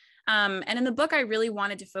policies. And in the book, I really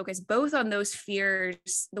wanted to focus both on those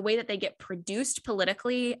fears, the way that they get produced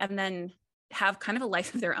politically, and then have kind of a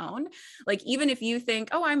life of their own. Like, even if you think,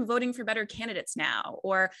 oh, I'm voting for better candidates now,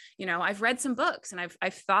 or, I've read some books and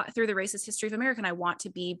I've thought through the racist history of America and I want to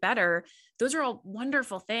be better. Those are all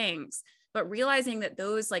wonderful things. But realizing that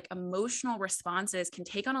those like emotional responses can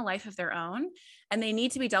take on a life of their own, and they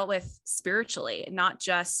need to be dealt with spiritually, not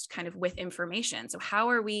just kind of with information. So how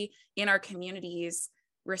are we in our communities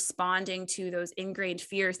responding to those ingrained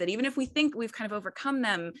fears that, even if we think we've kind of overcome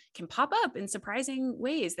them, can pop up in surprising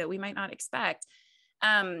ways that we might not expect?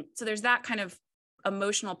 So there's that kind of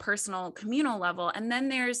emotional, personal, communal level. And then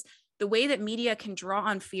there's the way that media can draw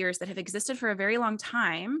on fears that have existed for a very long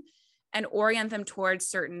time, and orient them towards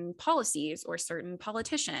certain policies or certain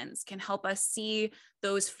politicians, can help us see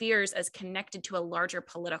those fears as connected to a larger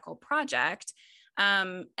political project,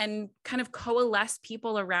 and kind of coalesce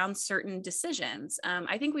people around certain decisions.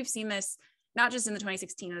 I think we've seen this not just in the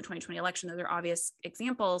 2016 and the 2020 election, those are obvious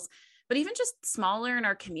examples, but even just smaller in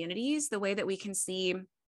our communities, the way that we can see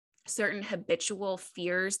certain habitual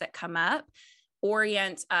fears that come up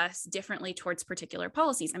orient us differently towards particular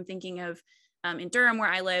policies. I'm thinking of in Durham,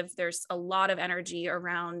 where I live, there's a lot of energy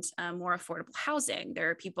around more affordable housing. There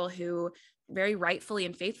are people who very rightfully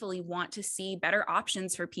and faithfully want to see better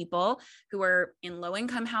options for people who are in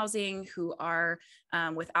low-income housing, who are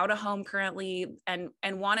without a home currently, and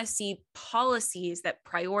want to see policies that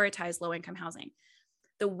prioritize low-income housing.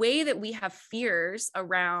 The way that we have fears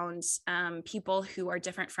around people who are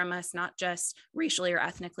different from us, not just racially or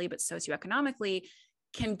ethnically, but socioeconomically,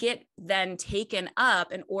 can get then taken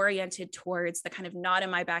up and oriented towards the kind of not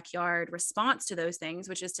in my backyard response to those things,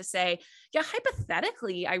 which is to say, yeah,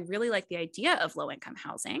 hypothetically, I really like the idea of low-income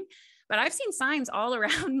housing, but I've seen signs all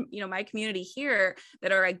around, my community here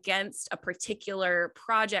that are against a particular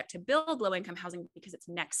project to build low-income housing because it's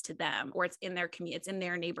next to them or it's in their community, it's in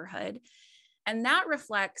their neighborhood. And that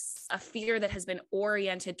reflects a fear that has been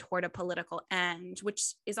oriented toward a political end,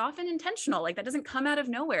 which is often intentional. Like that doesn't come out of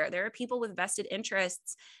nowhere. There are people with vested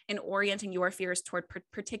interests in orienting your fears toward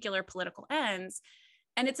particular political ends.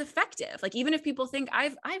 And it's effective. Like, even if people think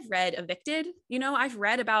I've read Evicted, I've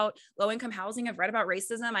read about low-income housing, I've read about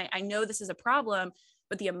racism. I know this is a problem,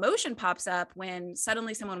 but the emotion pops up when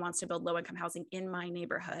suddenly someone wants to build low-income housing in my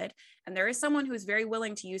neighborhood. And there is someone who is very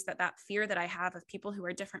willing to use that fear that I have of people who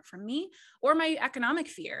are different from me, or my economic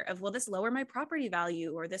fear of, will this lower my property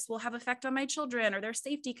value, or this will have effect on my children, or their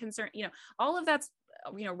safety concern, all of that's,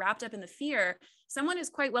 wrapped up in the fear. Someone is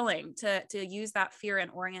quite willing to use that fear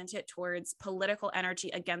and orient it towards political energy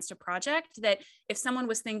against a project that, if someone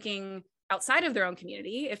was thinking outside of their own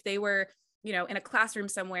community, if they were, in a classroom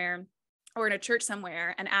somewhere or in a church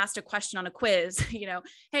somewhere and asked a question on a quiz,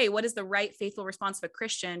 hey, what is the right faithful response of a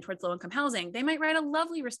Christian towards low-income housing? They might write a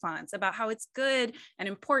lovely response about how it's good and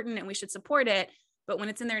important and we should support it. But when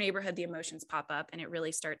it's in their neighborhood, the emotions pop up and it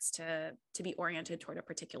really starts to be oriented toward a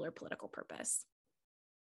particular political purpose.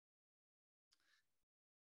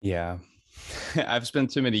 Yeah. I've spent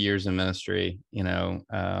too many years in ministry,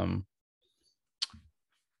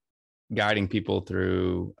 guiding people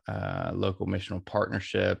through local missional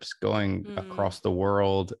partnerships, going across the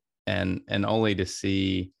world, and only to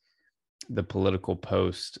see the political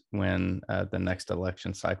post when the next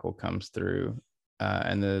election cycle comes through,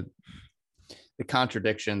 and the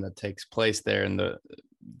contradiction that takes place there, and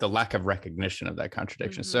the lack of recognition of that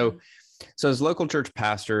contradiction. So as local church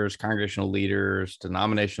pastors, congregational leaders,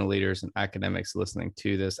 denominational leaders, and academics listening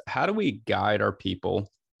to this, how do we guide our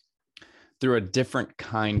people through a different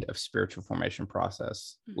kind of spiritual formation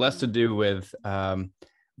process? Less to do with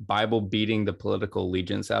Bible beating the political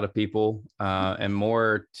allegiance out of people, and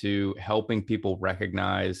more to helping people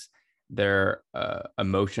recognize their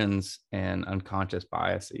emotions and unconscious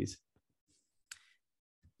biases.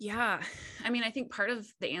 Yeah. I think part of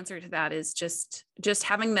the answer to that is just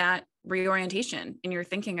having that reorientation in your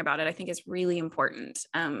thinking about it, I think is really important,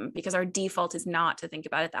 because our default is not to think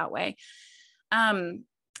about it that way.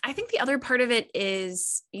 I think the other part of it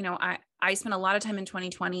is, I spent a lot of time in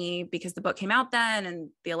 2020 because the book came out then and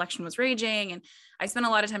the election was raging. And I spent a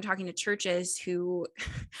lot of time talking to churches who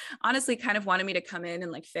honestly kind of wanted me to come in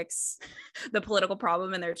and like fix the political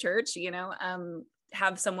problem in their church,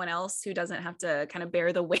 have someone else who doesn't have to kind of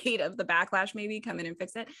bear the weight of the backlash, maybe come in and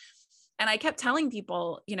fix it. And I kept telling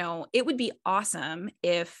people, it would be awesome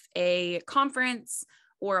if a conference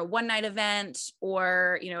or a one-night event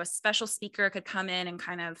or, a special speaker could come in and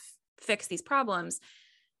kind of fix these problems.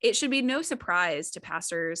 It should be no surprise to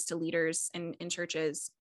pastors, to leaders in churches,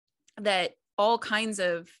 that all kinds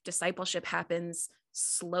of discipleship happens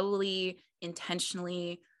slowly,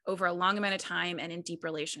 intentionally, over a long amount of time, and in deep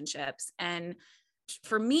relationships. And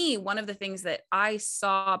for me, one of the things that I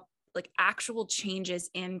saw like actual changes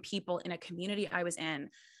in people in a community I was in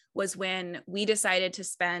was when we decided to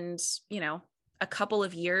spend, a couple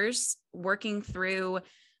of years working through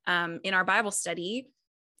in our Bible study,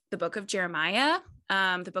 the book of Jeremiah,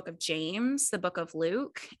 the book of James, the book of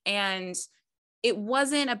Luke. And it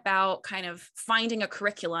wasn't about kind of finding a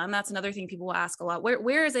curriculum. That's another thing people will ask a lot.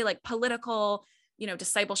 Where is a like political,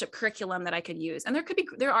 discipleship curriculum that I could use? And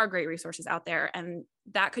there are great resources out there, and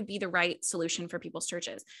that could be the right solution for people's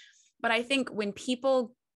churches. But I think when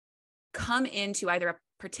people come into either a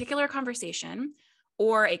particular conversation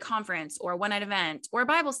or a conference or a one-night event or a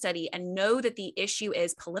Bible study and know that the issue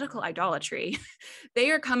is political idolatry, they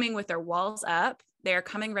are coming with their walls up. They are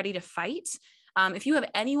coming ready to fight. If you have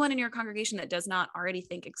anyone in your congregation that does not already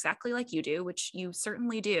think exactly like you do, which you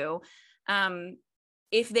certainly do,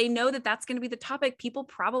 if they know that that's going to be the topic, people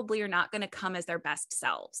probably are not going to come as their best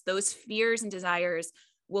selves. Those fears and desires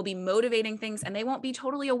will be motivating things, and they won't be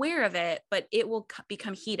totally aware of it, but it will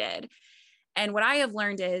become heated. And what I have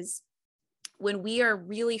learned is, when we are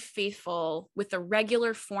really faithful with the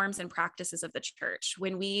regular forms and practices of the church,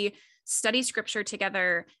 when we study scripture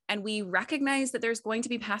together and we recognize that there's going to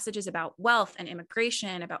be passages about wealth and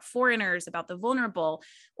immigration, about foreigners, about the vulnerable,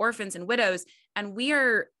 orphans and widows, and we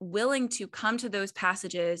are willing to come to those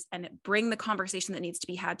passages and bring the conversation that needs to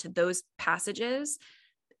be had to those passages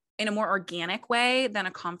in a more organic way than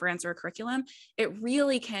a conference or a curriculum, it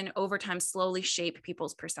really can over time slowly shape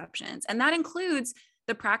people's perceptions. And that includes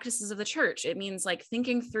the practices of the church. It means like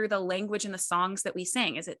thinking through the language and the songs that we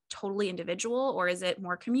sing. Is it totally individual or is it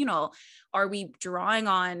more communal? Are we drawing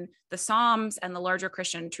on the Psalms and the larger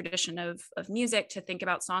Christian tradition of music to think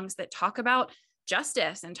about songs that talk about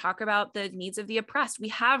justice and talk about the needs of the oppressed? We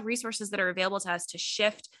have resources that are available to us to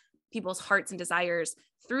shift people's hearts and desires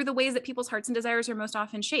through the ways that people's hearts and desires are most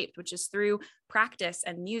often shaped, which is through practice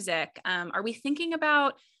and music. Are we thinking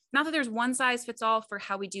about, not that there's one size fits all for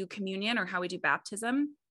how we do communion or how we do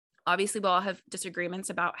baptism. Obviously, we'll all have disagreements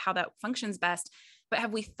about how that functions best, but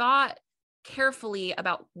have we thought carefully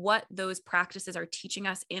about what those practices are teaching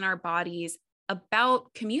us in our bodies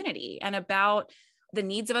about community and about the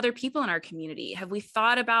needs of other people in our community? Have we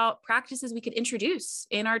thought about practices we could introduce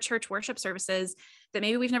in our church worship services that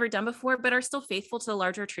maybe we've never done before, but are still faithful to the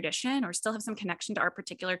larger tradition or still have some connection to our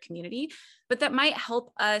particular community, but that might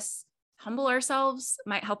help us humble ourselves,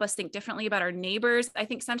 might help us think differently about our neighbors? I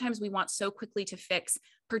think sometimes we want so quickly to fix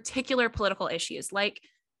particular political issues like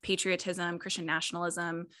patriotism, Christian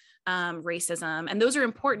nationalism, racism, and those are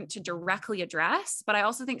important to directly address. But I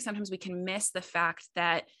also think sometimes we can miss the fact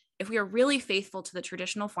that if we are really faithful to the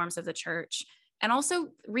traditional forms of the church and also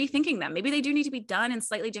rethinking them, maybe they do need to be done in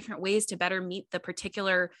slightly different ways to better meet the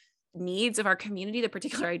particular needs of our community, the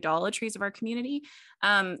particular idolatries of our community,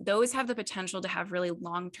 those have the potential to have really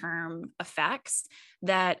long-term effects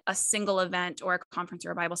that a single event or a conference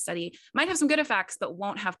or a Bible study might have some good effects, but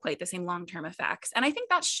won't have quite the same long-term effects. And I think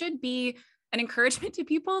that should be an encouragement to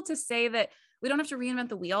people to say that we don't have to reinvent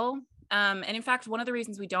the wheel. And in fact, one of the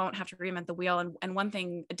reasons we don't have to reinvent the wheel, and one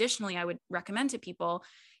thing additionally I would recommend to people,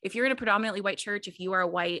 if you're in a predominantly white church, if you are a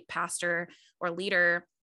white pastor or leader,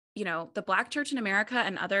 you know, the Black church in America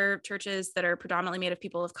and other churches that are predominantly made of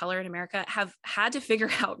people of color in America have had to figure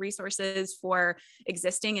out resources for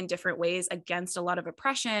existing in different ways against a lot of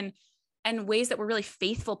oppression and ways that were really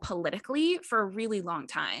faithful politically for a really long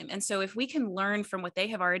time. And so if we can learn from what they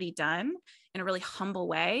have already done in a really humble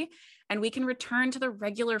way, and we can return to the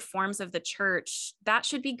regular forms of the church, that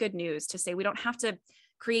should be good news to say we don't have to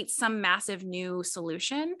create some massive new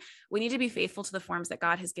solution. We need to be faithful to the forms that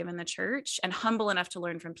God has given the church and humble enough to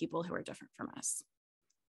learn from people who are different from us.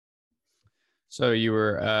 So you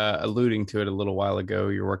were alluding to it a little while ago.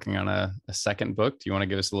 You're working on a second book. Do you want to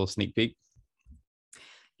give us a little sneak peek?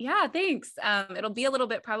 Yeah, thanks. It'll be a little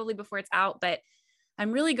bit probably before it's out, but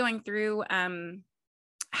I'm really going through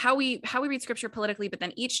how we read scripture politically, but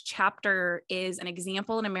then each chapter is an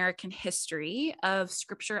example in American history of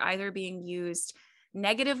scripture either being used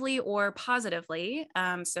negatively or positively.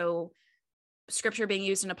 So scripture being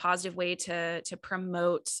used in a positive way to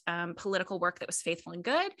promote political work that was faithful and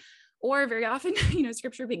good, or very often,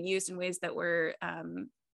 scripture being used in ways that were,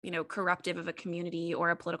 corruptive of a community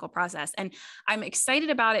or a political process. And I'm excited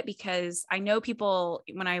about it because I know people,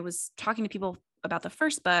 when I was talking to people about the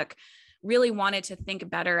first book, really wanted to think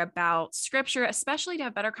better about scripture, especially to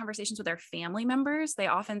have better conversations with their family members. They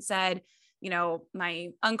often said, my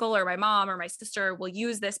uncle or my mom or my sister will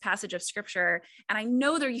use this passage of scripture, and I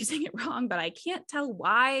know they're using it wrong, but I can't tell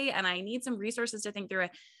why, and I need some resources to think through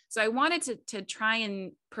it. So I wanted to try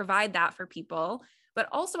and provide that for people, but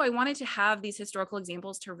also I wanted to have these historical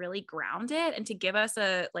examples to really ground it and to give us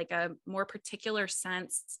a more particular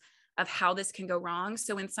sense of how this can go wrong.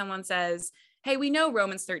 So when someone says, hey, we know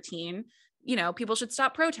Romans 13, people should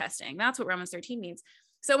stop protesting. That's what Romans 13 means.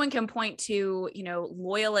 Someone can point to,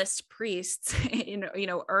 loyalist priests in,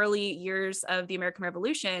 early years of the American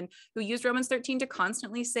Revolution who used Romans 13 to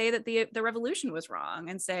constantly say that the revolution was wrong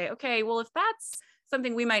and say, okay, well, if that's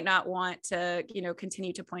something we might not want to,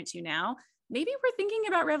 continue to point to now, maybe we're thinking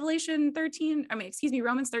about Romans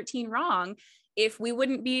 13 wrong. If we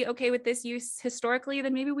wouldn't be okay with this use historically,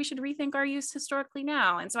 then maybe we should rethink our use historically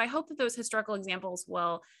now. And so I hope that those historical examples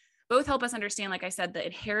will both help us understand, like I said, the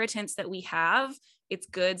inheritance that we have, its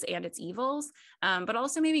goods and its evils, but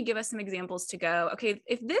also maybe give us some examples to go, okay,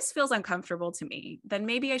 if this feels uncomfortable to me, then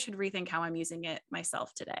maybe I should rethink how I'm using it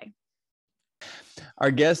myself today.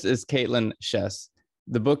 Our guest is Caitlin Chess.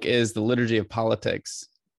 The book is The Liturgy of Politics.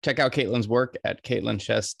 Check out Caitlin's work at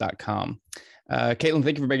CaitlinChess.com. Caitlin,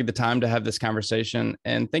 thank you for making the time to have this conversation.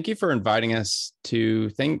 And thank you for inviting us to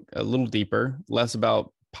think a little deeper, less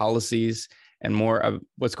about policies and more of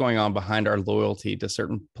what's going on behind our loyalty to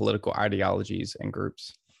certain political ideologies and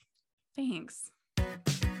groups. Thanks.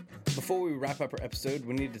 Before we wrap up our episode,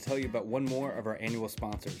 we need to tell you about one more of our annual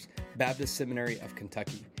sponsors, Baptist Seminary of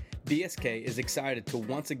Kentucky. BSK is excited to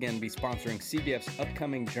once again be sponsoring CBF's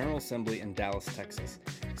upcoming General Assembly in Dallas, Texas.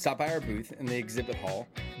 Stop by our booth in the exhibit hall.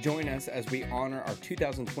 Join us as we honor our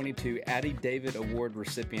 2022 Addie David Award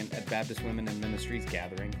recipient at Baptist Women in Ministries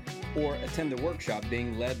Gathering, or attend the workshop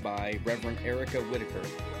being led by Reverend Erica Whitaker,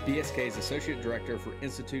 BSK's Associate Director for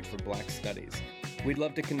Institute for Black Studies. We'd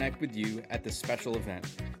love to connect with you at this special event.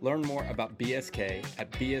 Learn more about BSK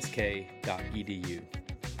at bsk.edu.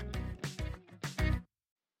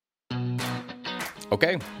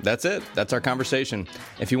 Okay, that's it. That's our conversation.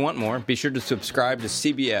 If you want more, be sure to subscribe to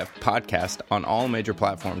CBF Podcast on all major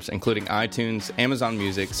platforms, including iTunes, Amazon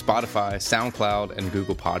Music, Spotify, SoundCloud, and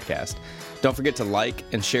Google Podcast. Don't forget to like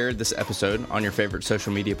and share this episode on your favorite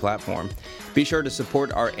social media platform. Be sure to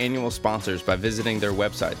support our annual sponsors by visiting their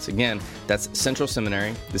websites. Again, that's Central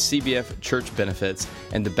Seminary, the CBF Church Benefits,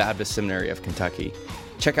 and the Baptist Seminary of Kentucky.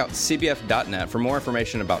 Check out cbf.net for more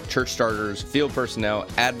information about church starters, field personnel,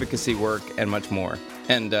 advocacy work, and much more.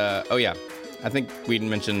 And, I think we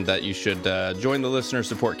mentioned that you should join the listener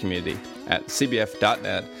support community at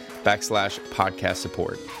cbf.net/podcast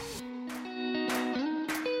support.